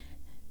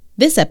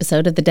This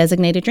episode of the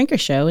Designated Drinker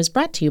Show is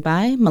brought to you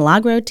by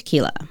Milagro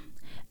Tequila,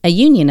 a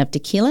union of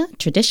tequila,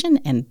 tradition,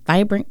 and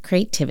vibrant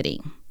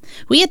creativity.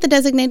 We at the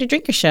Designated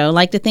Drinker Show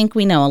like to think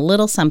we know a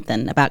little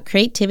something about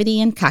creativity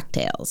and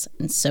cocktails,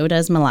 and so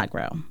does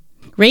Milagro.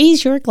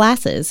 Raise your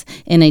glasses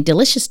in a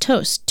delicious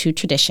toast to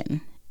tradition.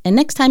 And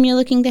next time you're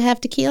looking to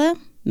have tequila,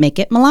 make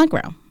it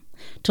Milagro.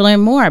 To learn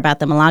more about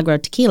the Milagro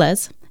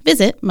tequilas,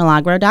 visit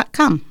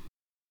milagro.com.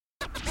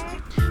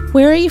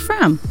 Where are you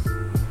from?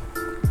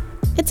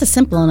 It's a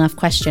simple enough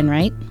question,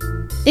 right?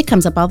 It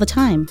comes up all the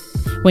time.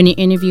 When you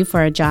interview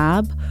for a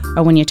job,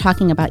 or when you're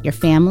talking about your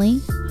family,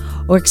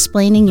 or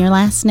explaining your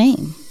last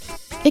name.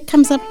 It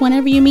comes up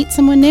whenever you meet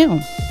someone new.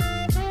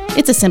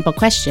 It's a simple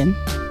question,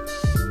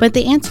 but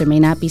the answer may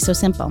not be so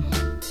simple.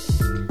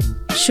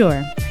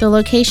 Sure, the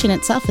location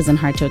itself isn't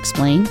hard to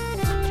explain.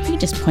 You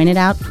just point it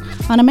out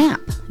on a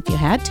map, if you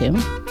had to.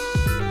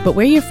 But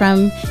where you're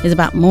from is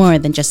about more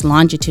than just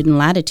longitude and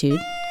latitude.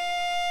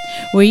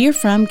 Where you're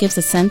from gives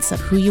a sense of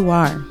who you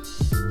are.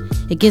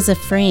 It gives a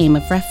frame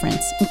of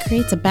reference and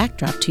creates a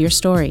backdrop to your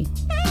story.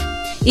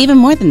 Even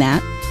more than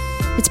that,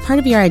 it's part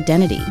of your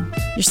identity,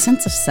 your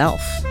sense of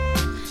self,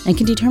 and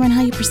can determine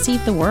how you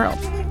perceive the world.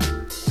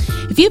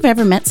 If you've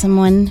ever met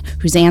someone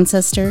whose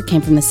ancestor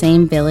came from the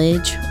same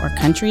village or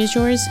country as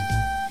yours,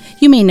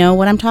 you may know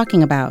what I'm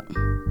talking about.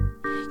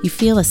 You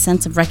feel a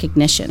sense of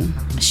recognition,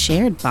 a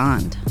shared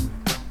bond.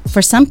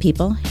 For some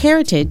people,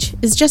 heritage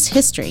is just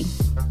history.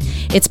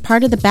 It's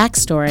part of the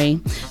backstory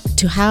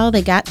to how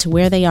they got to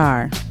where they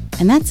are,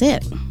 and that's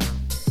it.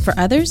 For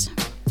others,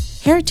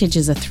 heritage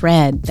is a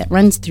thread that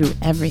runs through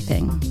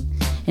everything,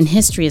 and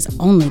history is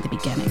only the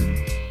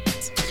beginning.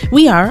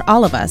 We are,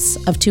 all of us,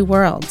 of two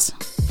worlds,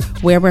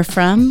 where we're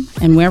from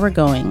and where we're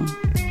going.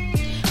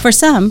 For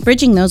some,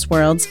 bridging those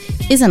worlds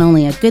isn't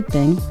only a good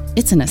thing,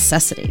 it's a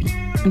necessity.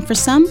 And for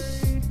some,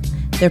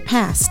 their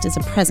past is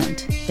a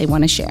present they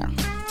want to share.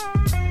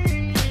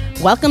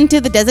 Welcome to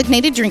the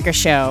Designated Drinker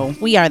Show.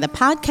 We are the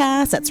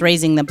podcast that's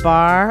raising the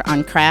bar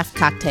on craft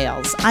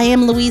cocktails. I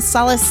am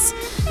Salas,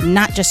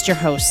 not just your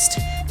host,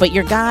 but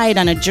your guide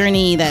on a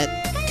journey that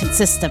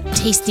consists of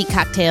tasty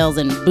cocktails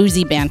and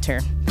boozy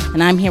banter.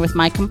 And I'm here with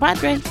my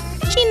compadre,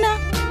 Gina.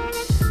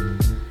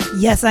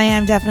 Yes, I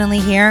am definitely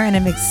here, and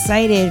I'm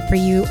excited for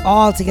you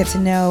all to get to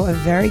know a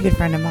very good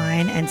friend of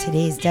mine and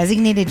today's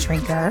designated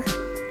drinker.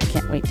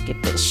 Can't wait to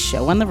get this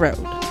show on the road.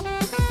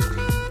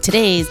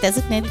 Today's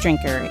designated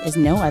drinker is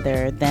no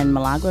other than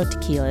Milagro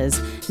Tequila's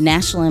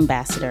national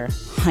ambassador,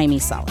 Jaime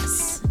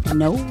Salas.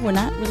 No, we're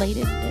not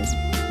related as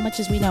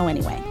much as we know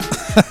anyway.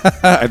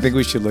 I think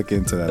we should look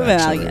into that, well,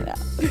 actually.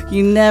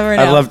 You never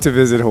know. I'd love to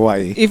visit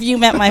Hawaii. If you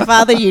met my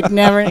father, you'd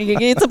never.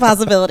 It's a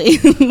possibility.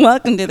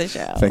 Welcome to the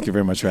show. Thank you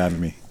very much for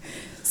having me.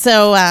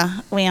 So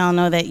we all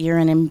know that you're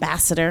an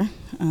ambassador.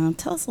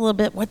 Tell us a little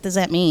bit, what does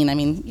that mean? I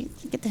mean,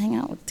 you get to hang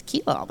out with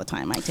tequila all the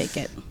time, I take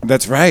it.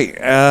 That's right.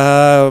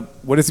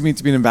 What does it mean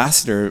to be an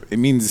ambassador? It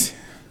means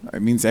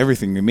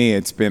everything to me.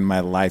 It's been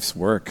my life's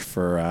work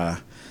for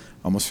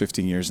almost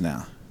 15 years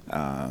now.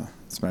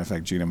 As a matter of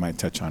fact, Gina might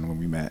touch on when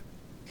we met.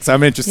 So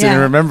I'm interested in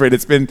remembering.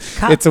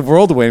 It's a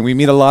whirlwind. We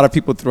meet a lot of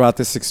people throughout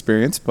this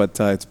experience, but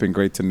it's been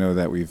great to know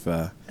that we've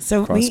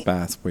crossed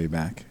paths way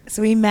back.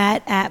 So we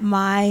met at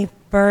my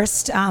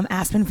first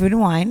Aspen Food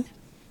and Wine,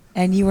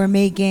 and you were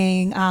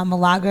making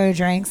Milagro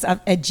drinks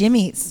at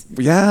Jimmy's.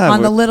 Yeah.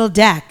 On the little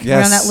deck. Yes.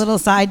 We're on that little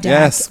side deck.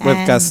 Yes, with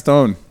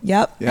Gaston.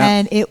 Yep.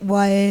 And it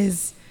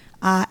was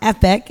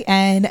epic.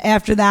 And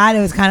after that, it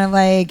was kind of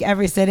like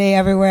every city,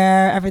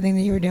 everywhere, everything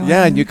that you were doing.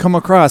 Yeah, and you come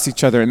across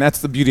each other, and that's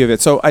the beauty of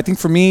it. So I think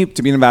for me,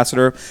 to be an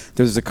ambassador,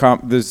 there's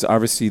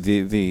obviously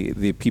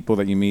the people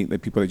that you meet, the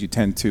people that you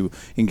tend to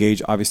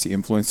engage, obviously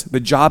influence. The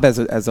job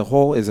as a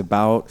whole is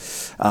about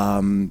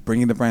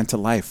bringing the brand to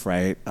life,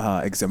 right?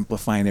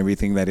 Exemplifying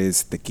everything that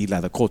is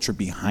tequila, the culture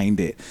behind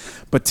it.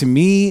 But to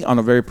me, on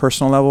a very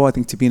personal level, I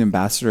think to be an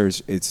ambassador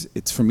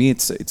it's for me,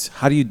 it's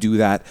how do you do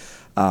that?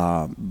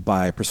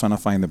 By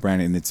personifying the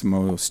brand in its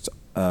most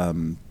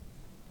authentic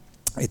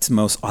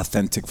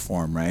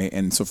form, right?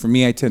 And so for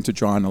me, I tend to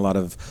draw on a lot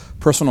of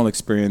personal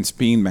experience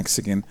being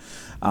Mexican.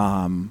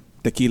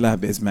 Tequila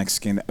is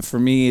Mexican. For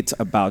me, it's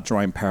about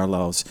drawing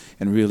parallels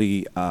and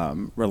really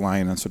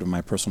relying on sort of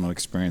my personal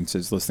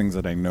experiences, those things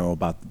that I know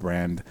about the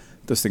brand,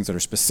 those things that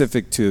are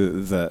specific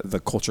to the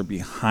culture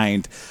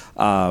behind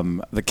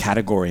the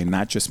category, and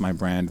not just my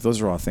brand. Those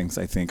are all things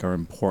I think are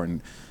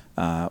important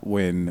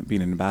when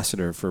being an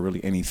ambassador for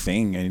really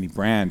anything, any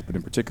brand, but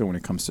in particular when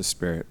it comes to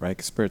spirit, right?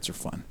 Because spirits are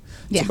fun.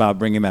 It's about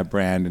bringing that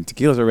brand, and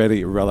tequila's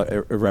already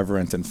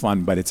irreverent and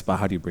fun, but it's about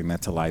how do you bring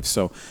that to life.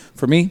 So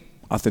for me,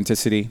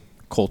 authenticity,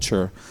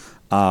 culture,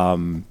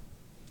 a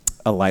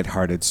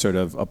lighthearted sort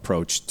of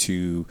approach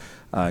to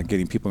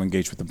getting people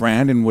engaged with the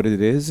brand and what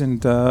it is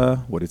and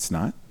what it's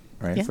not,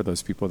 right? Yeah. For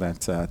those people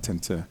that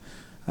tend to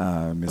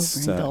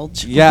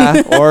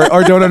overindulge.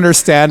 Or don't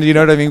understand, you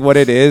know what I mean, what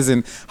it is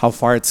and how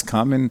far it's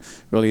come, and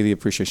really the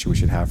appreciation we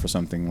should have for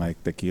something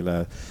like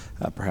tequila,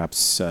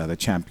 perhaps the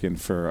champion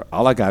for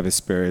all agave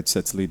spirits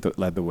that's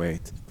led the way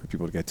for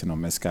people to get to know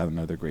mezcal and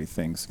other great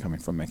things coming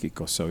from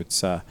Mexico. So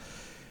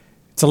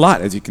It's a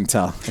lot, as you can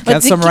tell. I But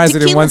can't summarize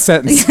it in one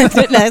sentence. No,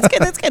 that's good.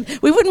 That's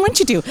good. We wouldn't want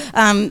you to.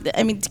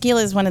 I mean,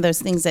 tequila is one of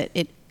those things that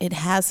it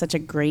has such a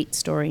great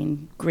story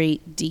and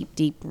great,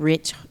 deep,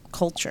 rich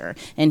culture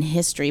and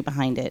history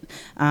behind it.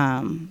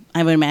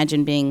 I would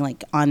imagine being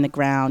like on the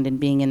ground and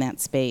being in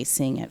that space,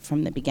 seeing it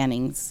from the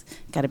beginnings,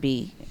 got to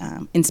be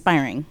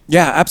inspiring.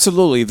 Yeah,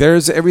 absolutely.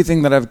 There's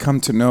everything that I've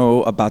come to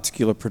know about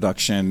tequila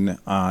production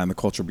and the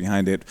culture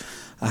behind it,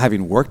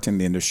 having worked in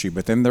the industry,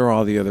 but then there are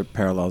all the other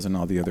parallels and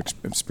all the other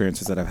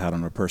experiences that I've had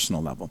on a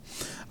personal level.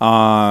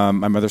 My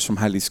mother's from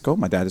Jalisco.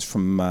 My dad is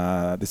from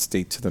the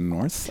state to the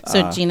north.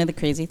 So, Gina, the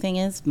crazy thing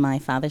is my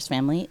father's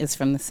family is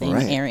from the same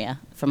area,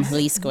 from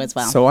Jalisco as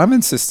well. So I'm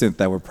insistent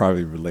that we're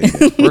probably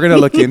related. We're going to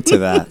look into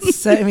that.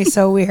 So it'd be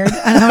so weird.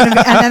 And then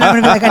I'm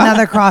gonna be like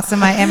another cross in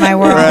my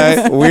world.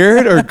 Right?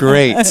 Weird or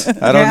great?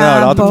 I don't know.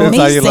 It all depends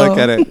how you look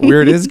at it.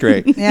 Weird is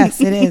great.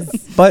 Yes, it is.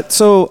 But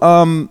so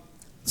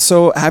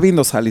having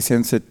those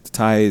Jalisciense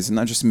ties,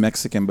 not just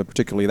Mexican, but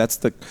particularly that's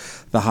the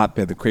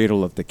hotbed, the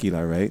cradle of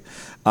tequila, right?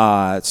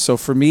 So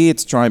for me,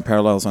 it's drawing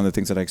parallels on the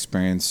things that I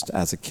experienced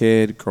as a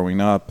kid, growing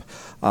up,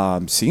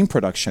 seeing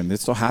production. It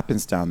still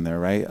happens down there,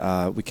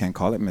 right? We can't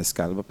call it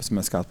mezcal, but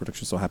mezcal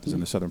production still happens in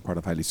the southern part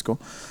of Jalisco.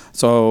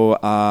 So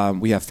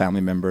we have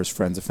family members,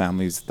 friends of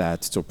families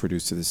that still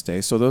produce to this day.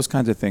 So those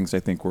kinds of things I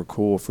think were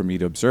cool for me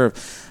to observe.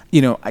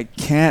 You know, I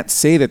can't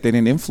say that they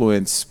didn't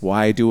influence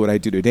why I do what I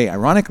do today.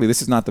 Ironically,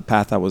 this is not the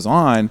path I was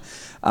on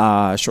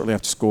shortly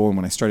after school and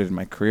when I started in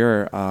my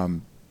career.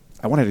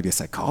 I wanted to be a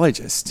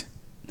psychologist.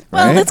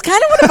 Well, right? that's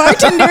kind of what a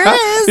bartender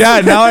is.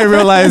 Yeah, now I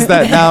realize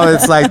that now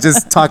it's like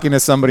just talking to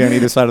somebody on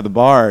either side of the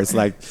bar. It's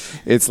the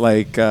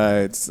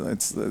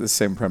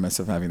same premise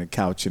of having a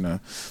couch and a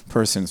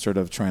person sort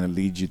of trying to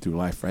lead you through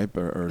life, right?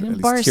 Or at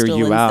least hear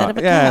you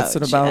out. Yeah, it's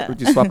about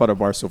you swap out a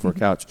bar stool for a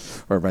couch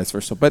or vice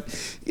versa.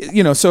 But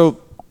you know,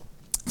 so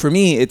for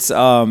me, I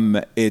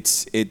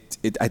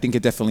think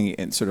it definitely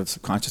sort of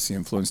subconsciously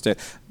influenced it.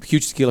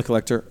 Huge tequila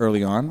collector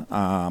early on.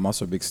 I'm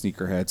also a big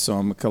sneakerhead, so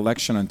I'm a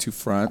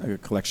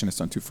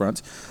collectionist on two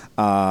fronts.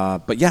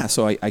 But yeah,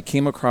 so I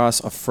came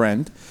across a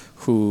friend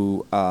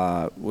who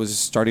was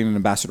starting an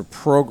ambassador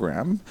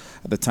program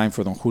at the time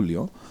for Don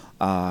Julio.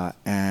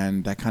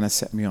 And that kind of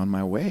set me on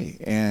my way.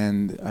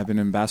 And I've been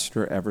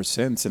ambassador ever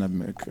since, and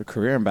I'm a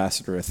career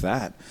ambassador at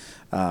that.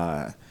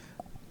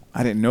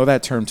 I didn't know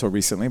that term till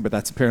recently, but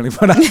that's apparently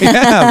what I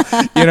am.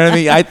 You know what I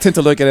mean? I tend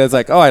to look at it as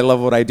like, oh, I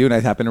love what I do, and I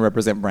happen to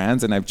represent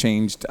brands, and I've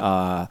changed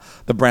the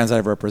brands that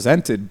I've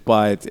represented.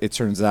 But it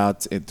turns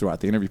out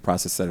throughout the interview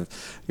process that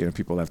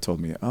people have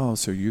told me, oh,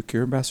 so you're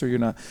ambassador, you're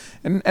not,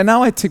 and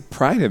now I take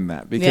pride in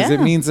that because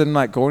it means I'm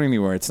not going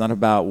anywhere. It's not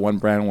about one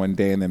brand one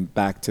day and then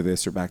back to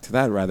this or back to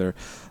that. Rather,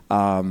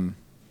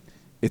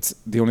 it's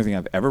the only thing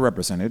I've ever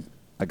represented.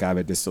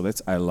 Agave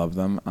distillates, I love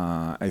them.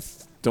 I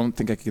don't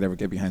think I could ever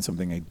get behind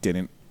something I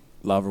didn't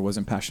love or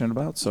wasn't passionate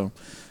about, so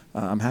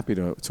I'm happy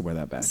to wear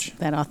that badge. It's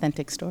that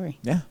authentic story.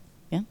 Yeah.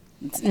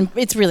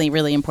 It's really,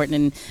 really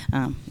important,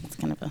 and it's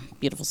kind of a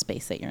beautiful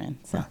space that you're in.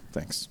 So yeah,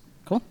 thanks.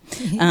 Cool.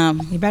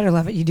 You better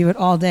love it. You do it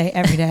all day,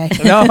 every day.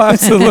 No,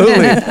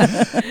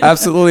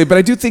 absolutely. But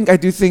I do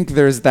think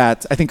there's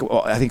that. I think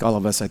all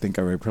of us, are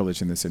very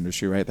privileged in this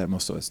industry, right? That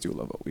most of us do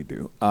love what we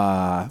do.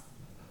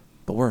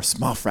 But we're a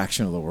small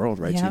fraction of the world,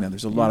 right, Gina?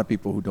 There's a lot of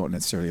people who don't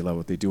necessarily love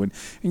what they do. And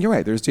you're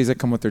right, there's days that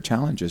come with their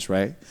challenges,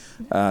 right?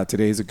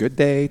 Today is a good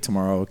day.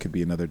 Tomorrow could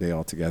be another day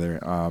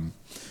altogether.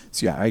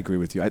 So, yeah, I agree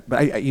with you. I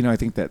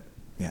think that,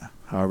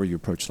 however you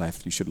approach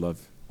life, you should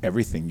love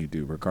everything you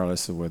do,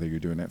 regardless of whether you're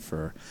doing it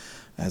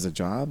as a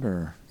job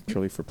or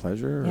purely for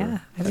pleasure. Yeah,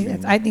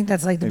 I think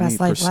that's like the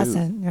best life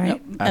lesson, right?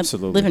 Yep.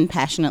 Absolutely. Living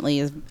passionately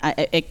is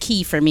a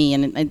key for me,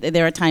 and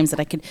there are times that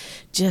I could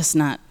just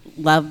not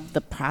love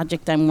the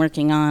project I'm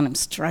working on. I'm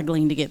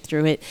struggling to get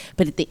through it,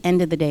 but at the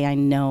end of the day, I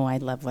know I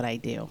love what I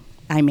do.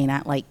 I may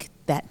not like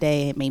that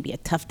day. It may be a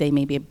tough day,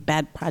 maybe a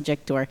bad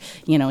project, or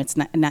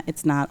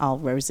it's not all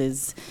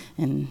roses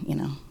and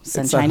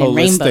sunshine and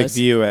rainbows. It's a holistic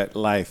view at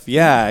life.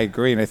 Yeah, I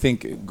agree. And I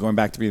think going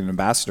back to being an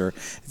ambassador,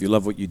 if you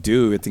love what you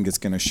do, I think it's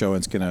going to show.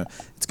 And it's going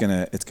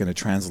to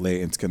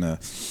translate. And it's going to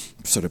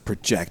sort of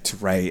project,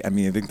 right? I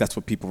mean, I think that's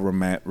what people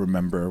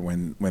remember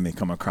when they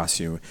come across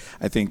you.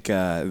 I think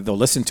they'll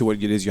listen to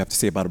what it is you have to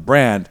say about a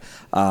brand,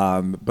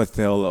 but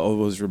they'll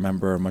always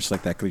remember, much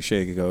like that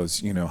cliche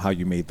goes, how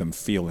you made them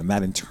feel, and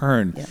that in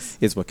turn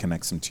is what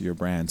connects them to your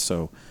brand.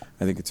 So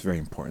I think it's very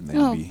important that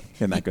you be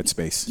in that good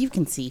space. You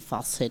can see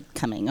falsehood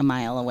coming a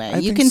mile away.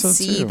 You can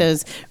see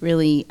those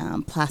really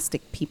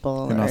plastic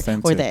people,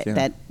 or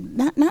that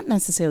not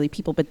necessarily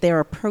people, but their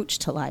approach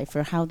to life,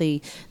 or how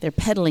they're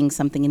peddling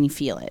something, and you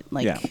feel it.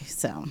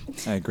 So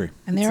I agree.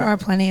 And there are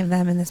plenty of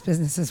them in this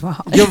business as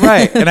well. You're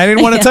right, and I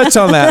didn't want to touch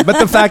on that, but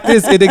the fact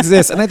is, it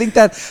exists, and I think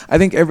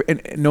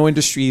no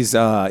industry is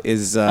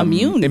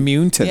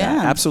immune to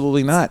that.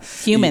 Absolutely not.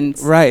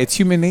 Humans, right? It's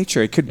human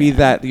nature. It could be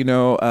that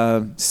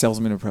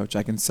salesman approach.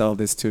 I can sell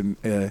this to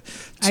Ice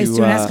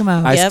to an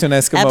Eskimo. Ice to an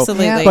Eskimo.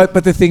 Absolutely.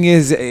 But the thing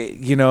is,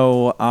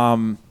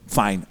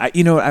 fine.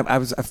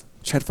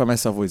 try to find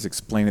myself always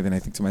explaining it. And I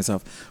think to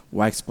myself,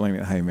 why explain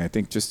it, Jaime? I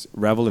think just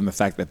revel in the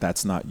fact that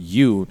that's not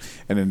you.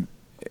 And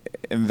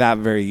that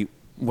very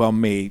well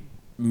may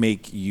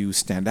make you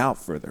stand out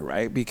further,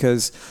 right?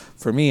 Because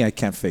for me, I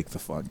can't fake the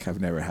funk.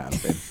 I've never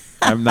have been.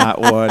 I'm not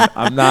one.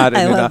 I'm not.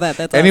 I love that.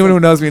 That's anyone awesome. who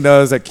knows me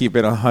knows I keep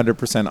it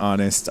 100%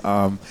 honest.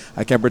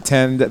 I can't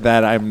pretend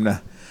that I'm,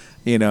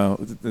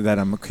 that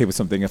I'm okay with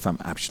something if I'm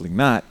actually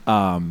not.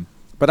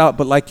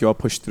 But like you, I'll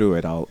push through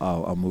it.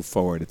 I'll move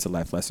forward. It's a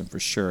life lesson for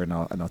sure, and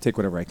I'll take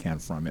whatever I can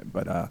from it.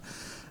 But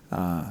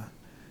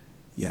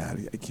yeah,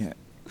 I can't.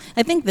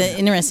 I think the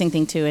interesting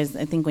thing too is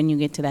I think when you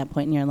get to that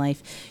point in your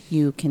life,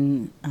 you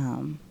can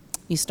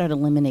you start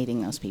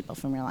eliminating those people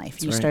from your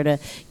life. You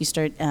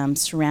start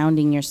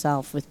surrounding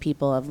yourself with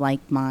people of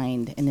like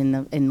mind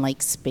and in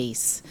like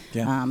space.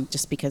 Yeah.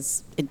 Just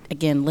because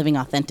again, living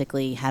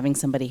authentically, having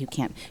somebody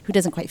who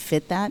doesn't quite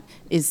fit that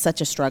is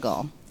such a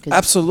struggle.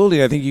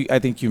 Absolutely, I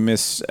think you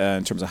miss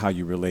in terms of how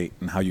you relate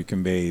and how you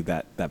convey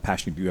that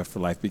passion you have for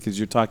life, because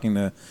you're talking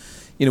to,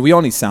 we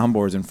all need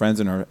soundboards and friends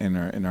in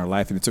our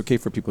life, and it's okay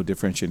for people to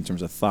differentiate in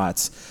terms of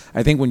thoughts.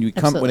 I think when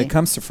it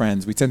comes to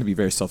friends, we tend to be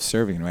very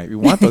self-serving, right? We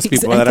want those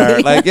people that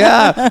are like,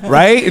 yeah,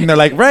 right, and they're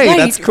like, right,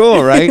 that's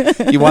cool,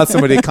 right? You want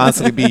somebody to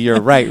constantly be your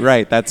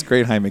right. That's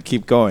great, Jaime.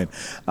 Keep going.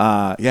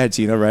 Yeah,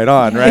 Gina, right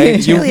on,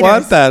 right? You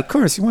want that, of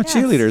course. You want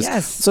cheerleaders.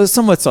 Yes. So it's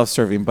somewhat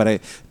self-serving,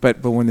 but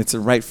when it's a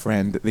right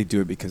friend, they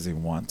do it because they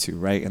want to,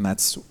 right? And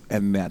that's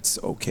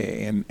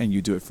okay, and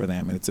you do it for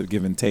them, and it's a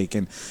give and take,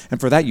 and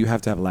for that you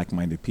have to have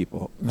like-minded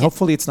people. And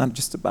hopefully it's not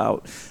just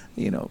about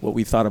what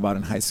we thought about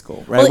in high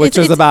school, right? Which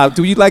was about,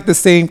 do you like the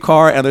same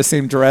car and the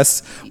same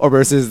dress, or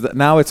versus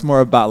now it's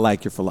more about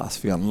like your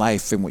philosophy on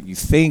life and what you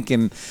think.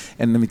 And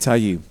let me tell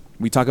you,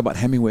 we talk about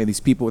Hemingway, these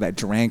people that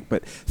drank,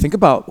 but think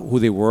about who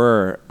they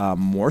were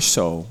more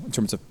so in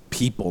terms of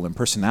people and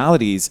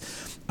personalities.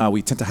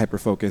 We tend to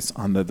hyper-focus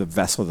on the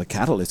vessel, the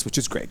catalyst, which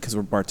is great because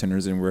we're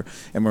bartenders and we're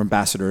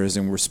ambassadors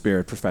and we're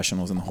spirit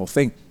professionals and the whole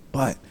thing.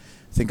 But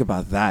think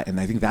about that, and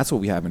I think that's what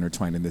we have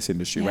intertwined in this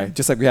industry, right?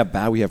 Just like we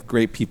have we have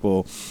great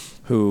people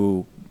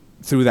who,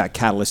 through that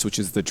catalyst, which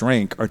is the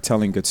drink, are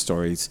telling good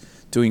stories,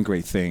 doing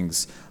great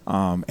things,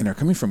 and are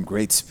coming from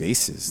great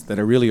spaces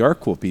that really are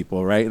cool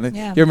people, right? And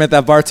you ever met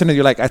that bartender?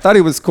 You're like, I thought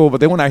he was cool,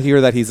 but then when I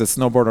hear that he's a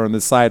snowboarder on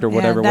the side or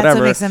whatever, that's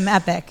what makes him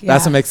epic.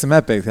 That's what makes him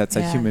epic. That's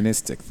a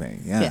humanistic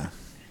thing.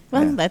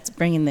 Well, that's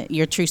bringing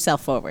your true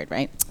self forward,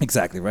 right?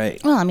 Exactly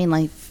right. Well, I mean,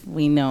 life,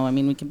 we know. I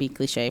mean, we can be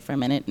cliche for a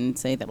minute and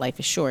say that life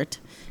is short,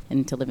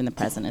 and to live in the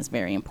present is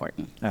very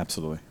important.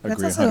 Absolutely.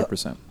 That's Agree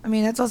 100%. I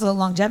mean, that's also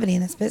longevity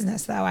in this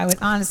business, though. I would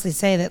honestly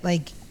say that,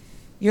 like,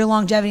 your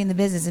longevity in the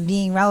business and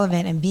being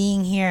relevant and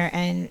being here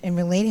and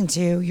relating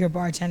to your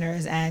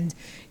bartenders and,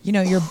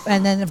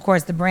 and then, of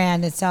course, the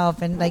brand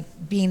itself and, like,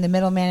 being the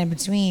middleman in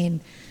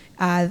between,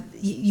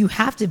 you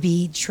have to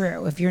be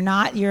true. If you're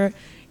not, you're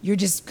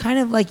just kind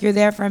of like you're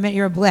there for a minute.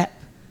 You're a blip.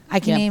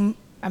 I can name,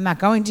 I'm not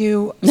going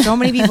to, so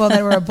many people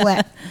that were a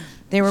blip.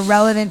 They were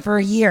relevant for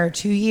a year,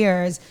 2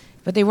 years,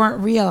 but they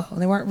weren't real.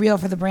 They weren't real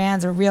for the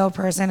brands or real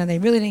person, and they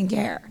really didn't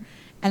care.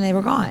 And they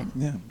were gone.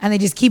 Yeah. And they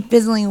just keep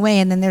fizzling away,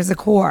 and then there's a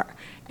core.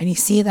 And you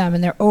see them,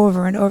 and they're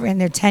over and over, and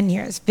they're 10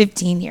 years,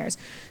 15 years.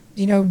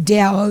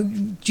 Dale,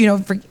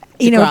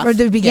 for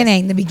the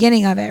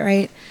beginning of it,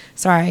 right?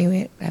 Sorry,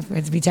 we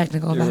have to be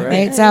technical about it,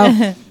 right?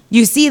 So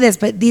you see this,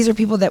 but these are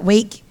people that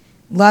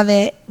love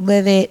it,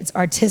 live it. It's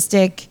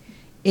artistic.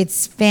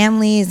 It's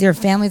families. There are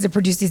families that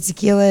produce these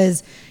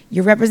tequilas.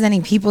 You're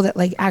representing people that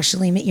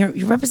actually make.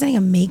 You're representing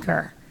a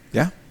maker.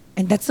 Yeah.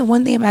 And that's the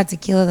one thing about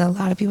tequila that a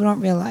lot of people don't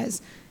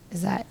realize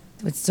is that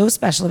what's so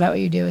special about what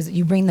you do is that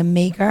you bring the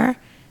maker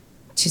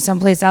to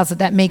someplace else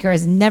that maker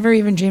has never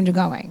even dreamed of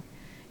going,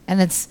 and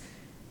it's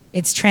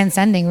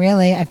transcending.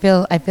 Really, I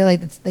feel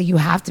like that you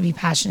have to be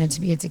passionate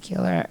to be a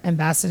tequila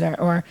ambassador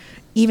or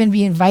even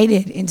be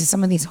invited into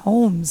some of these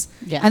homes.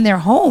 Yeah. And they're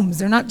homes.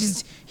 They're not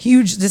just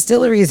huge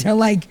distilleries. They're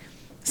like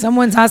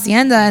someone's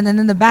hacienda, and then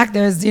in the back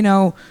there's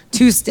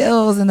 2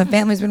 stills, and the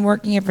family's been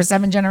working it for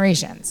 7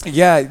 generations.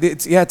 Yeah,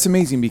 it's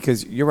amazing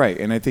because you're right,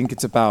 and I think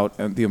it's about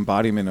the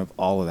embodiment of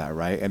all of that,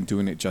 right, and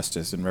doing it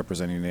justice and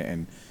representing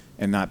it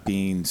and not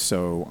being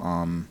so.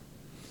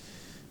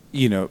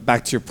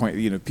 Back to your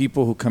point,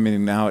 people who come in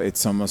and out,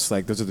 it's almost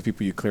like those are the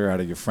people you clear out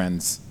of your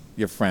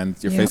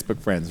Facebook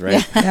friends,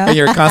 right? Yeah. And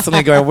you're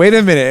constantly going, wait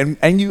a minute,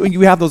 and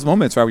you have those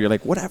moments, right, where you're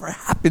like, whatever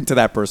happened to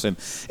that person?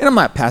 And I'm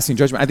not passing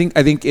judgment.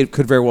 I think it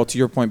could very well, to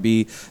your point,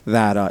 be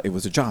that it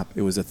was a job,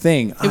 it was a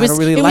thing. I don't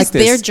really like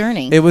this. It was their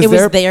journey. It was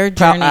their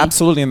journey.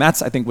 Absolutely, and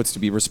that's I think what's to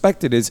be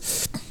respected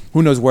is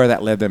who knows where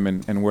that led them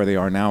and where they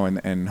are now,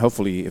 and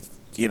hopefully if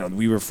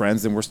we were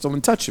friends and we're still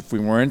in touch. If we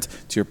weren't,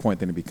 to your point,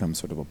 then it becomes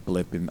sort of a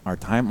blip in our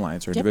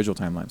timelines or individual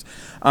timelines.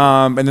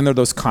 And then there are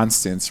those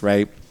constants,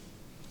 right?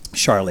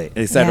 Charlotte,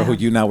 et cetera, who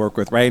you now work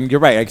with, right? And you're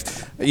right,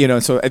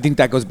 so I think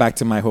that goes back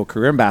to my whole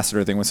career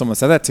ambassador thing. When someone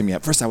said that to me,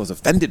 at first I was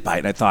offended by it.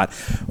 And I thought,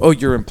 oh,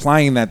 you're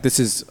implying that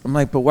this is, I'm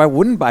like, but why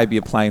wouldn't I be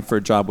applying for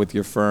a job with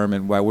your firm,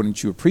 and why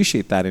wouldn't you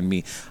appreciate that in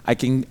me? I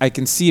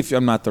can see if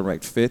I'm not the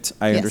right fit.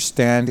 I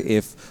understand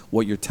if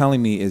what you're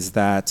telling me is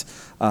that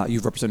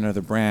you've represented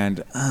another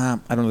brand. I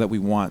don't know that we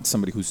want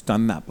somebody who's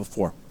done that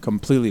before.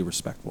 Completely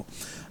respectful.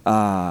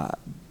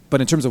 But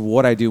in terms of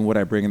what I do and what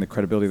I bring and the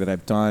credibility that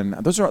I've done,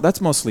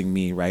 that's mostly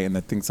me, right? And the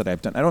things that I've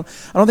done. I don't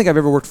think I've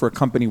ever worked for a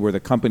company where the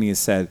company has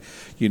said,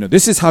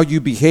 this is how you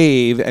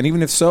behave. And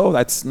even if so,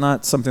 that's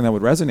not something that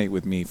would resonate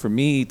with me. For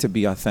me to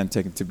be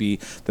authentic and to be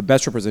the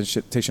best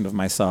representation of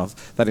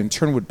myself, that in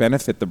turn would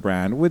benefit the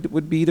brand,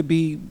 would be to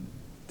be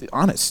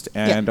honest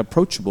and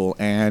approachable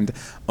and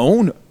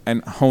own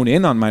and hone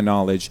in on my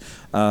knowledge.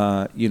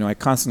 I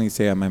constantly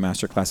say at my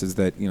master classes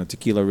that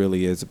tequila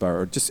really is about,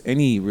 or just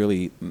any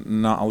really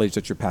knowledge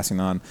that you're passing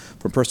on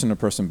from person to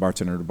person,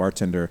 bartender to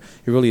bartender.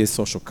 It really is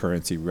social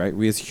currency, right?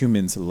 We as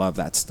humans love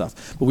that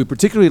stuff, but we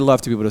particularly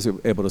love to be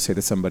able to say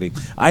to somebody,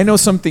 "I know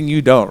something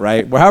you don't,"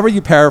 right? However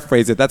you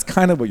paraphrase it, that's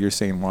kind of what you're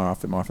saying more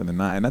often than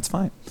not, and that's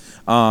fine.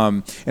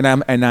 And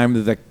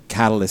I'm the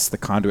catalyst, the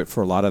conduit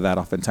for a lot of that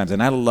oftentimes.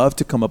 And I love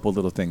to come up with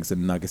little things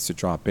and nuggets to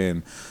drop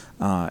in.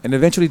 And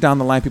eventually down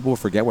the line, people will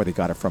forget where they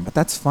got it from. But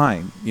that's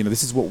fine.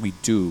 This is what we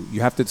do.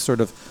 You have to sort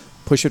of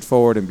push it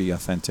forward and be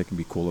authentic and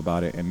be cool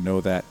about it and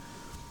know that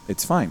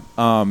it's fine.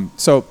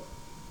 So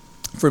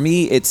for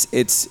me,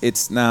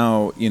 it's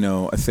now,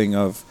 a thing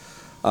of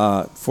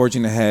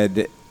forging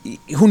ahead.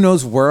 Who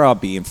knows where I'll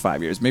be in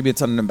 5 years? Maybe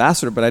it's an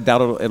ambassador, but I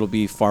doubt it'll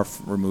be far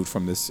removed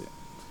from this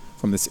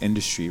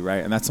industry,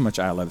 right? And that's how much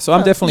I love it. So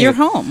I'm definitely you're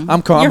home.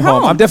 I'm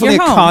home. I'm definitely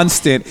You're a home,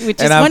 constant,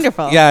 which is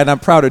wonderful. Yeah, and I'm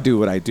proud to do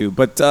what I do.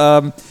 But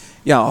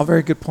all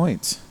very good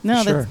points.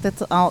 No, sure.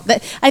 that's all.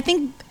 I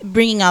think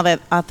bringing all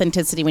that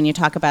authenticity when you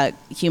talk about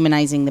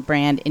humanizing the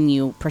brand and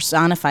you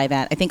personify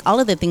that. I think all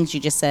of the things you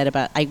just said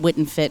about I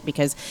wouldn't fit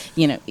because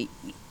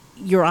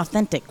you're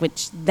authentic,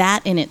 which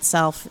that in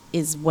itself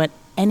is what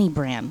any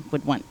brand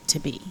would want to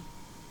be.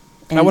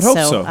 And I would hope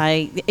so.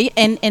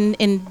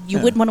 And you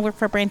wouldn't want to work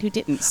for a brand who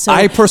didn't. So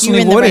I personally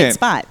you're in wouldn't. the right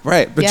spot.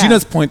 Right. But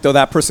Gina's point, though,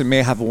 that person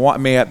may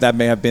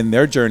have been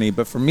their journey.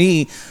 But for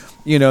me,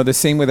 the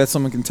same way that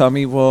someone can tell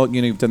me, well,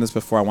 you've done this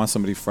before. I want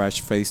somebody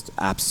fresh-faced.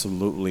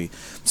 Absolutely.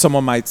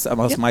 Someone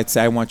else might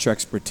say, I want your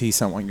expertise.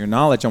 I want your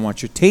knowledge. I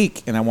want your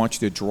take. And I want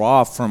you to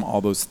draw from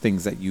all those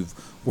things that you've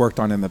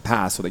worked on in the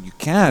past so that you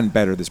can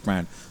better this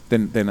brand.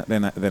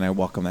 Then I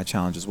welcome that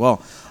challenge as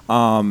well.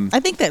 I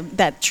think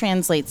that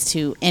translates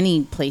to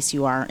any place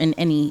you are in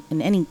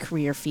any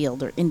career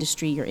field or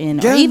industry you're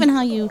in, or even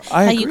how you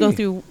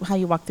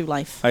walk through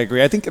life. I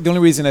agree. I think the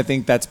only reason I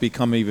think that's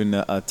become even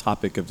a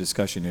topic of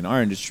discussion in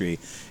our industry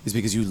is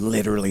because you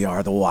literally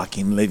are the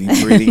walking, living,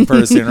 breathing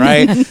person,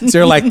 right? So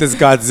you're like this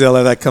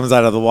Godzilla that comes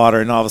out of the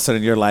water, and all of a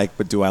sudden you're like,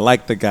 but do I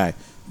like the guy?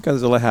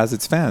 Godzilla has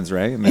its fans,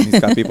 right? And then he's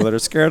got people that are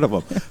scared of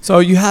him. So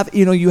you have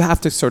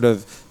to sort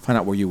of find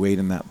out where you weigh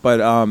in that. But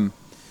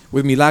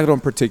with Milagro in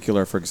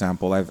particular, for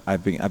example,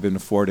 I've been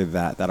afforded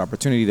that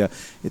opportunity to.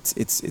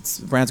 It's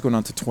brand's going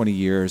on to 20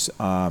 years.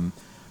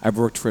 I've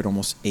worked for it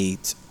almost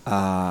 8.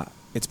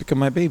 It's become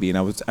my baby,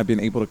 and I've been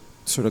able to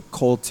sort of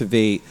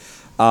cultivate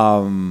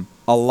a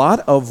lot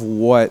of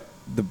what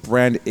the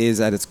brand is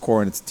at its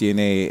core and its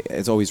DNA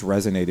has always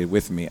resonated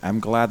with me.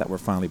 I'm glad that we're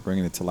finally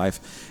bringing it to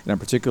life, and I'm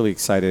particularly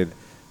excited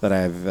that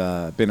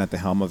I've been at the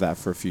helm of that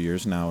for a few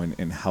years now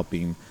in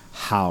helping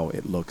how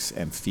it looks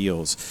and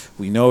feels.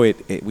 We know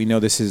we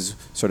know this is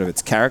sort of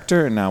its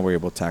character, and now we're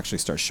able to actually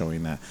start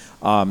showing that.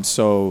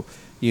 So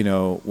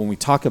when we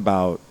talk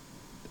about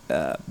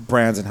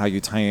brands and how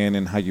you tie in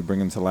and how you bring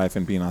them to life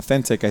and being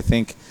authentic, I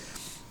think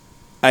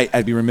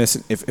I'd be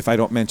remiss if I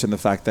don't mention the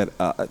fact that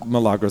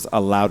Milagros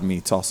allowed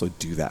me to also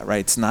do that, right?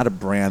 It's not a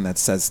brand that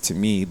says to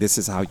me, this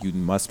is how you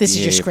must behave. This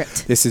is your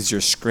script. This is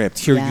your script.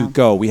 Here you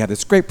go. We have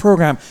this great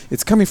program.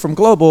 It's coming from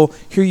Global.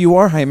 Here you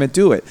are, Jaime,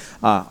 do it.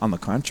 On the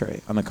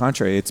contrary,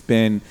 it's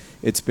been,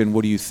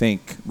 what do you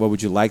think? What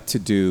would you like to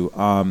do?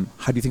 How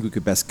do you think we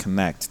could best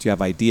connect? Do you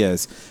have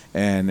ideas?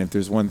 And if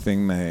there's one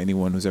thing that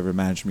anyone who's ever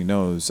managed me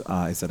knows,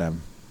 is that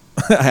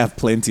I have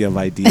plenty of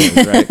ideas,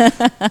 right?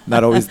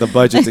 Not always the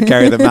budget to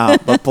carry them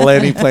out, but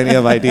plenty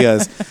of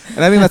ideas.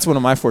 And I think that's one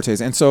of my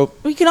fortes. And so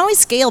we can always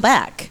scale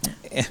back.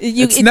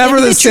 It's never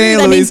the same.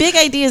 I mean, big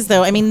ideas,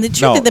 though. I mean, the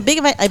truth is, a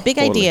big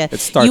idea. It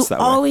starts that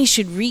way. You always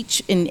should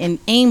reach and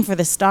aim for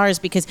the stars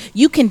because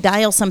you can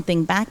dial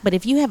something back. But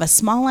if you have a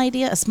small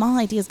idea is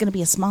going to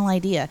be a small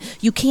idea.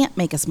 You can't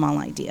make a small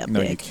idea big.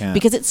 No, you can't.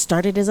 Because it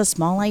started as a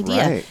small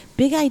idea. Right.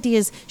 Big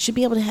ideas should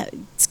be able to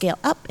scale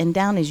up and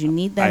down as you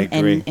need them. I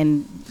agree.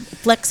 And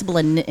flexible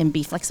and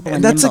be flexible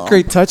and that's nimble. a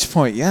great touch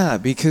point, yeah,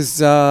 because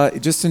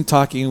just in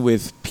talking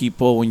with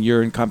people when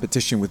you're in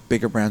competition with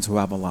bigger brands who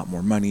have a lot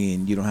more money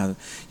and you don't have,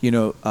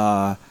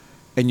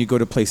 and you go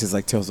to places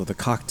like Tales of the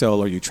Cocktail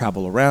or you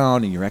travel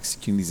around and you're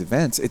executing these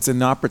events, it's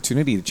an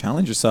opportunity to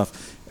challenge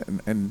yourself.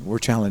 And we're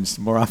challenged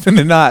more often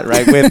than not,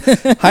 right? With,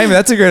 Jaime,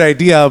 that's a great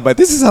idea, but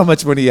this is how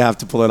much money you have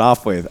to pull it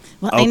off with.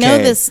 Well, okay. I know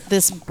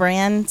this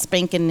brand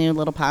spanking new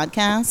little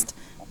podcast.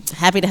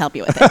 Happy to help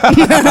you with it.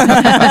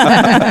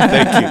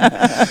 Thank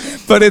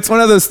you. But it's one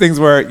of those things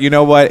where, you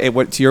know what,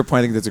 to your point,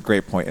 I think that's a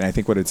great point. And I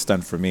think what it's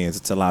done for me is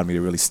it's allowed me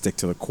to really stick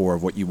to the core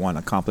of what you want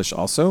to accomplish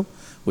also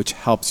which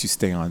helps you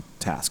stay on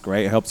task,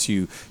 right? It helps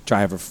you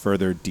drive a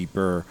further,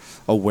 deeper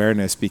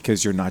awareness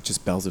because you're not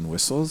just bells and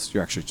whistles.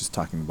 You're actually just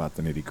talking about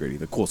the nitty gritty,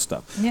 the cool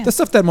stuff, the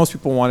stuff that most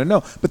people want to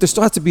know. But there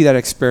still has to be that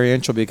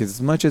experiential, because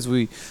as much as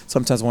we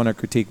sometimes want to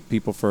critique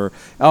people for,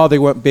 oh, they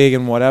went big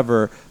and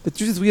whatever, the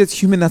truth is, we as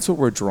human, that's what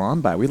we're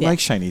drawn by. We like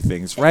shiny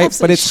things, right?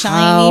 Absolutely. But it's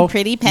shiny,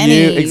 pretty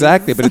pennies.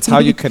 Exactly. But it's how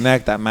you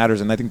connect that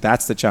matters. And I think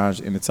that's the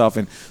challenge in itself.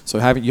 And so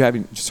having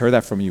just heard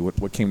that from you,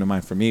 what came to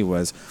mind for me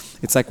was,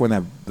 it's like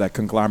when that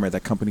conglomerate,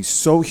 that company's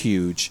so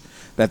huge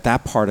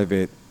that part of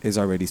it is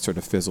already sort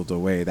of fizzled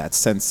away, that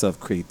sense of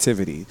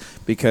creativity,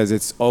 because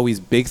it's always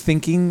big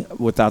thinking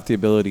without the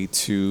ability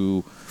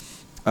to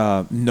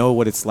know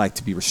what it's like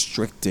to be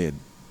restricted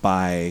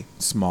by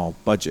small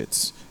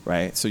budgets,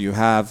 right? So you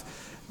have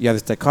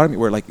this dichotomy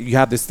where, like, you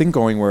have this thing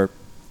going where,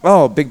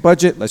 oh, big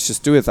budget, let's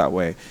just do it that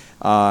way,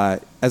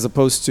 as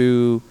opposed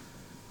to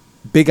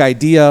big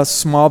idea,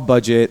 small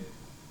budget.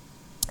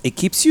 It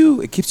keeps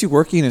you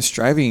working and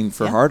striving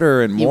for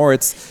harder and more.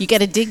 You got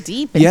to dig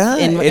deep and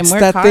it's work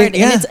that hard.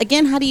 thing, And it's,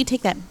 again, how do you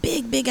take that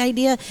big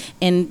idea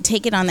and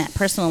take it on that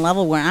personal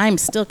level where I'm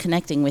still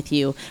connecting with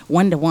you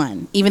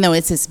one-to-one, even though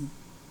it's this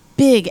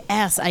big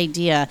ass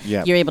idea,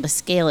 you're able to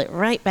scale it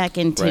right back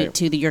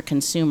into your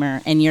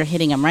consumer, and you're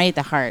hitting them right at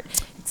the heart.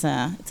 It's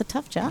a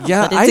tough job,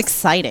 but it's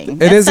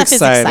exciting. It is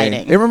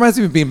exciting. It reminds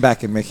me of being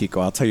back in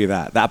Mexico. I'll tell you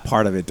that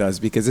part of it does,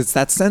 because it's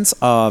that sense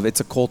of, it's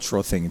a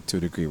cultural thing to a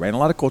degree, right? And a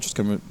lot of cultures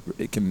can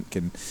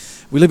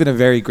we live in a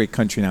very great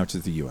country now, which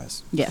is the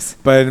U.S. Yes.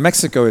 But in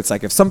Mexico, it's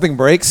like if something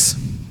breaks,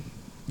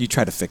 you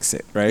try to fix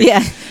it, right?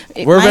 Yeah.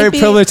 We're very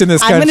privileged in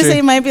this country. I'm going to say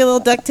it might be a little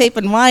duct tape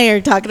and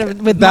wire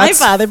talking with my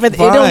father, but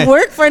it'll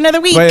work for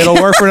another week. But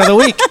it'll work for another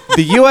week.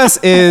 The U.S.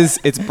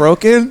 it's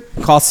broken,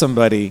 call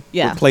somebody,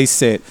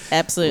 replace it.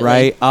 Absolutely.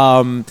 Right?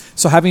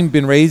 So having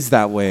been raised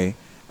that way,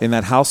 in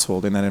that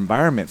household, in that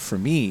environment, for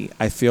me,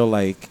 I feel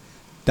like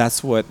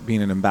that's what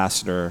being an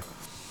ambassador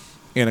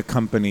in a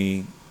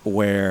company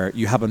where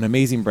you have an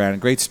amazing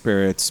brand, great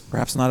spirits,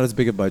 perhaps not as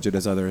big a budget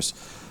as others,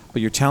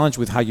 but your challenge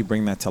with how you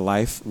bring that to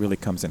life really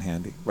comes in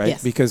handy, right?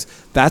 Yes. Because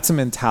that's a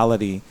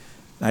mentality,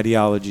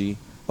 ideology,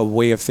 a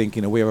way of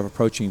thinking, a way of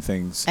approaching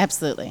things.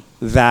 Absolutely.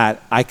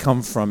 That I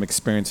come from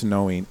experience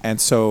knowing.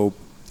 And so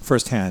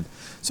firsthand.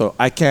 So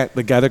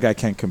the other guy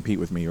can't compete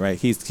with me, right?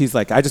 He's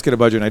like, I just get a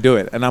budget and I do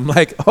it. And I'm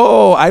like,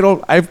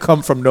 I've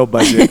come from no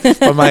budget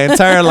for my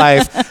entire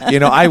life.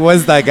 I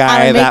was that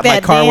guy that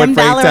my car would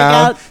break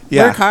down.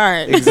 Work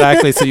hard.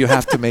 Exactly. So you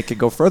have to make it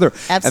go further.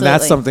 Absolutely. And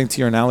that's something, to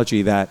your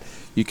analogy, that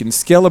you can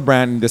scale a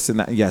brand and this and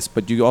that, yes,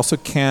 but you also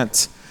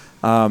can't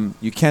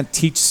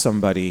teach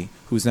somebody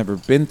who's never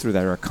been through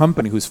that, or a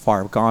company who's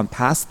far gone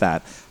past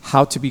that,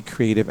 how to be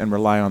creative and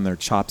rely on their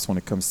chops when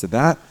it comes to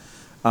that,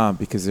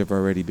 because they've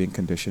already been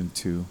conditioned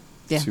to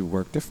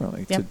work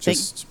differently, to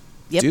just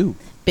do.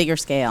 Bigger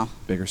scale.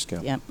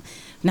 Yep.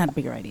 Not a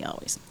bigger idea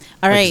always.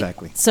 All right.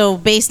 Exactly. So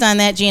based on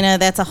that, Gina,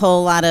 that's a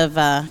whole lot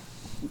of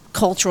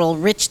cultural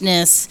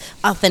richness,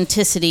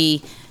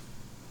 authenticity,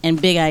 and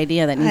big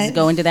idea that needs to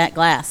go into that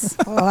glass.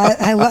 Well,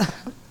 I love.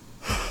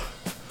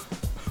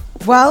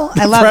 Well,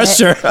 I love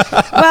pressure. it.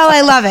 Well,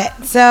 I love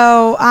it.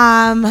 So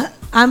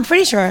I'm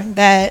pretty sure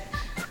that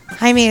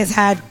Jaime has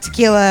had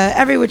tequila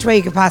every which way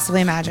you could possibly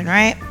imagine,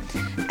 right?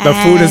 The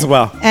food as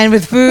well. And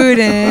with food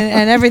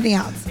and everything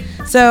else.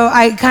 So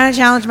I kind of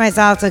challenged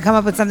myself to come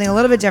up with something a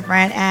little bit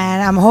different,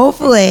 and I'm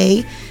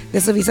hopefully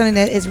this will be something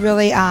that is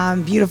really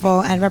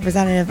beautiful and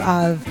representative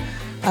of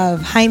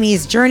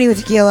Jaime's journey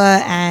with tequila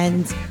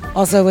and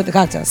also with the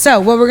cocktails.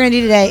 So what we're going to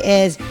do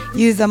today is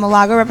use the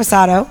Milagro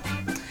Reposado,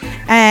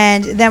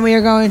 and then we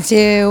are going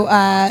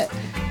to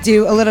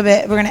do a little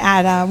bit. We're going to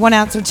add 1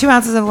 ounce or 2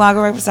 ounces of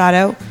Milagro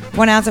Reposado,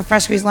 1 ounce of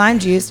fresh squeezed lime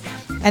juice,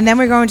 and then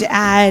we're going to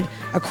add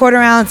a 1/4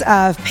 ounce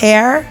of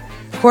pear,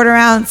 1/4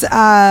 ounce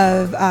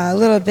of a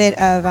little bit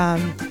of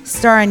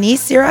star anise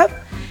syrup,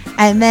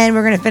 and then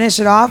we're going to finish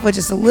it off with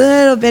just a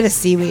little bit of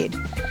seaweed.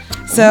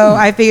 So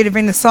I figured to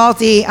bring the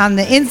salty on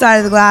the inside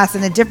of the glass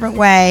in a different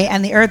way,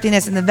 and the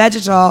earthiness and the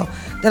vegetal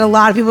that a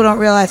lot of people don't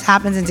realize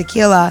happens in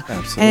tequila.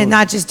 Absolutely. And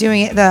not just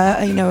doing it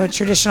a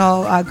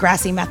traditional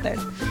grassy method.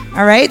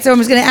 All right, so I'm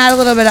just going to add a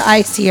little bit of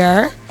ice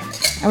here,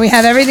 and we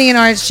have everything in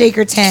our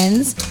shaker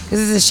tins. This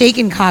is a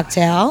shaken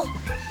cocktail,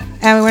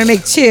 and we want to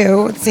make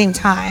 2 at the same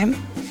time.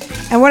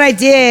 And what I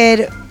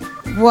did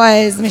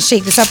was, let me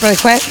shake this up really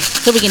quick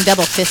so we can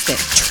double fist it.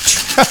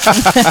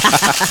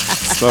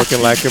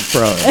 Spoken like a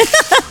pro.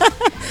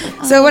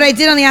 So what I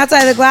did on the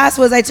outside of the glass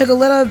was I took a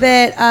little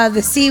bit of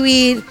the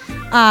seaweed,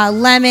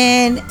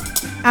 lemon,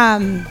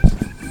 and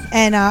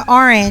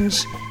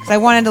orange, because I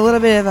wanted a little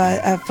bit of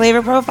a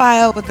flavor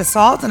profile with the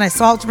salt, and I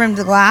salt rimmed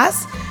the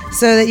glass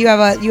so that you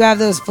have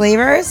those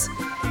flavors.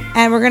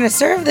 And we're gonna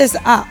serve this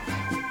up.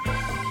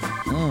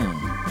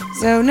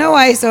 So no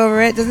ice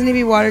over it, doesn't need to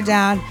be watered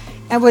down.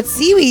 And what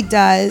seaweed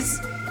does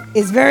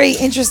is very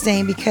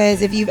interesting,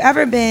 because if you've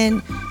ever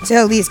been to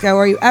Jalisco,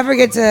 or you ever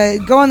get to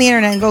go on the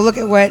internet and go look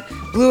at what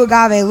blue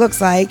agave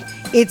looks like,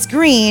 it's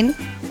green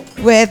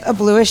with a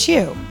bluish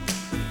hue.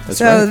 That's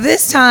so right.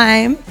 this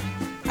time,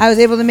 I was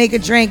able to make a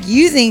drink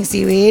using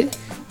seaweed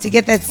to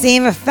get that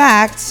same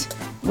effect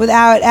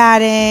without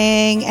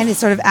adding any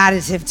sort of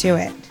additive to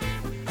it.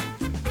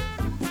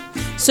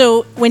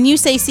 So when you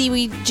say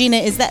seaweed,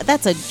 Gina,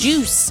 that's a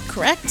juice,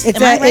 correct?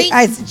 Am I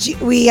right?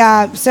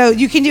 So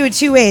you can do it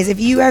two ways. If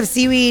you have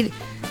seaweed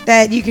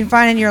that you can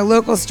find in your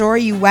local store,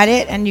 you wet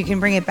it and you can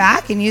bring it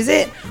back and use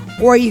it,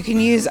 or you can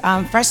use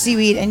fresh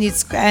seaweed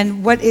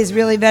and what is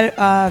really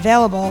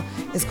available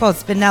is called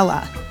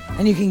spinella,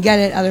 and you can get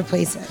it other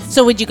places.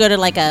 So would you go to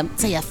like a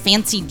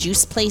fancy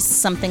juice place,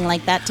 something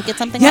like that, to get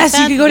something yes,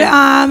 like that? Yes, you could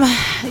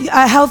go to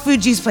a health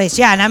food juice place.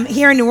 Yeah, and I'm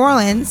here in New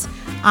Orleans.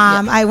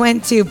 I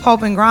went to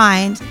Pulp and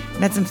Grind,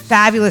 met some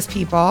fabulous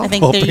people. I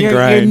think they're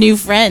your new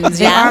friends.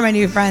 They are my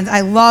new friends.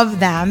 I love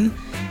them.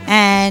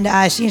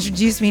 And she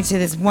introduced me to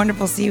this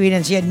wonderful seaweed,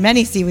 and she had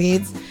many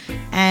seaweeds.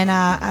 And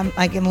I'm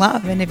like in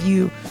love. And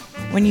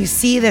when you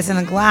see this in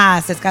a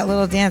glass, it's got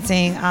little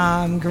dancing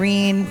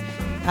green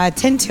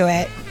tint to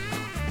it.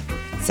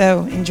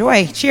 So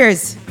enjoy.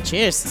 Cheers.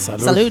 Cheers.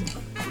 Salud.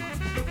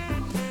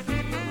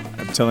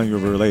 I'm telling you,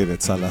 we're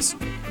related, Salas.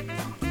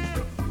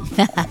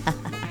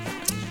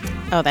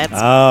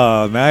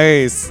 Oh,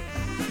 nice.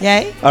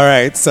 Yay. All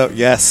right. So,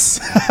 yes.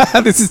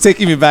 This is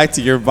taking me back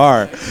to your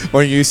bar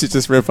when you used to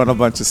just rip on a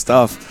bunch of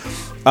stuff.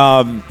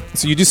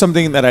 So you do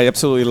something that I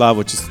absolutely love,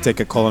 which is to take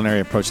a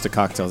culinary approach to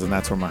cocktails, and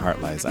that's where my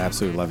heart lies. I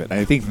absolutely love it. And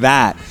I think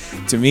that,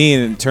 to me,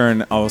 in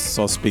turn,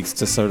 also speaks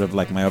to sort of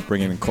like my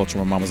upbringing and culture.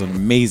 My mom was an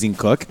amazing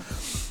cook.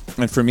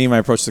 And for me, my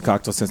approach to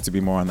cocktails tends to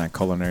be more on that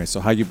culinary. So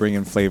how you bring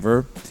in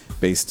flavor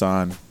based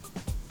on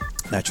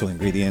natural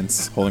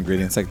ingredients, whole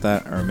ingredients like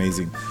that are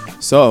amazing.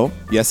 So,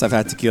 yes, I've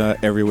had tequila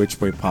every which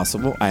way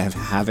possible. I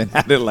haven't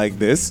had it like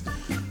this.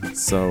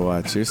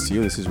 So, cheers to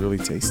you. This is really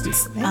tasty.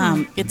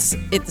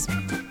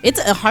 It's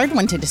a hard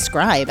one to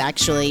describe,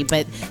 actually,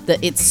 but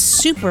it's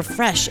super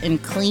fresh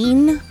and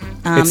clean.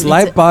 It's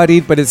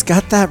light-bodied, but it's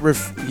got that.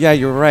 Yeah,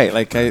 you're right.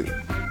 Like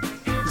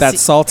that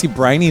salty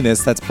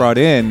brininess that's brought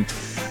in.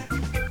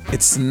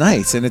 It's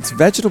nice and it's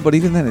vegetable, but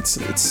even then,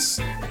 it's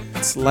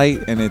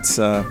light and it's.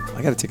 I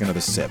gotta take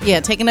another sip. Yeah,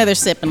 take another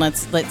sip and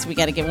let's. We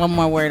gotta get one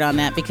more word on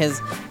that because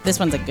this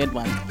one's a good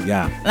one.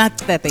 Yeah. Not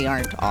that they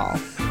aren't all.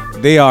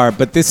 They are,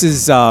 but this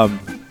is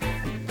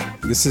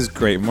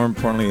great. More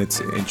importantly, it's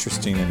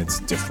interesting and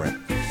it's different.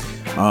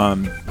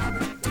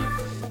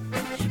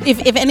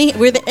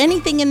 Were there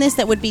anything in this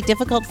that would be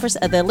difficult for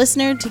the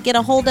listener to get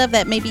a hold of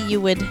that maybe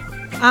you would?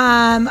 The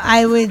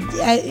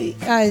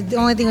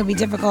only thing that would be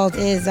difficult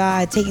is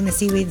taking the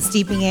seaweed and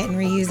steeping it and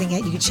reusing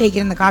it. You could shake it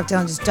in the cocktail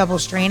and just double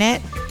strain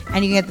it,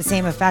 and you get the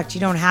same effect. You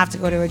don't have to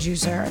go to a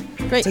juicer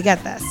to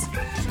get this.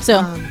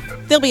 So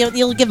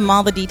you'll give them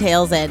all the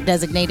details at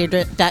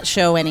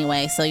designated.show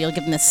anyway. So you'll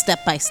give them this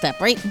step by step,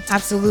 right?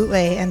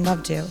 Absolutely, and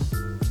love to.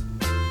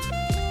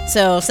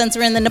 So since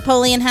we're in the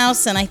Napoleon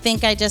house, and I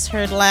think I just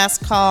heard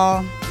last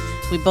call,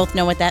 we both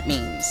know what that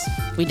means.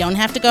 We don't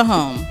have to go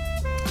home.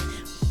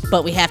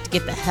 But we have to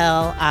get the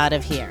hell out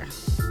of here.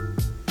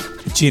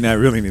 Gina, I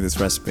really need this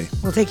recipe.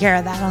 We'll take care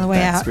of that on the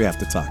way out. We have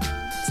to talk.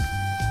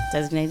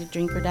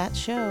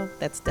 Designateddrinker.show.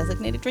 That's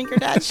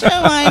designateddrinker.show,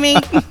 Jaime.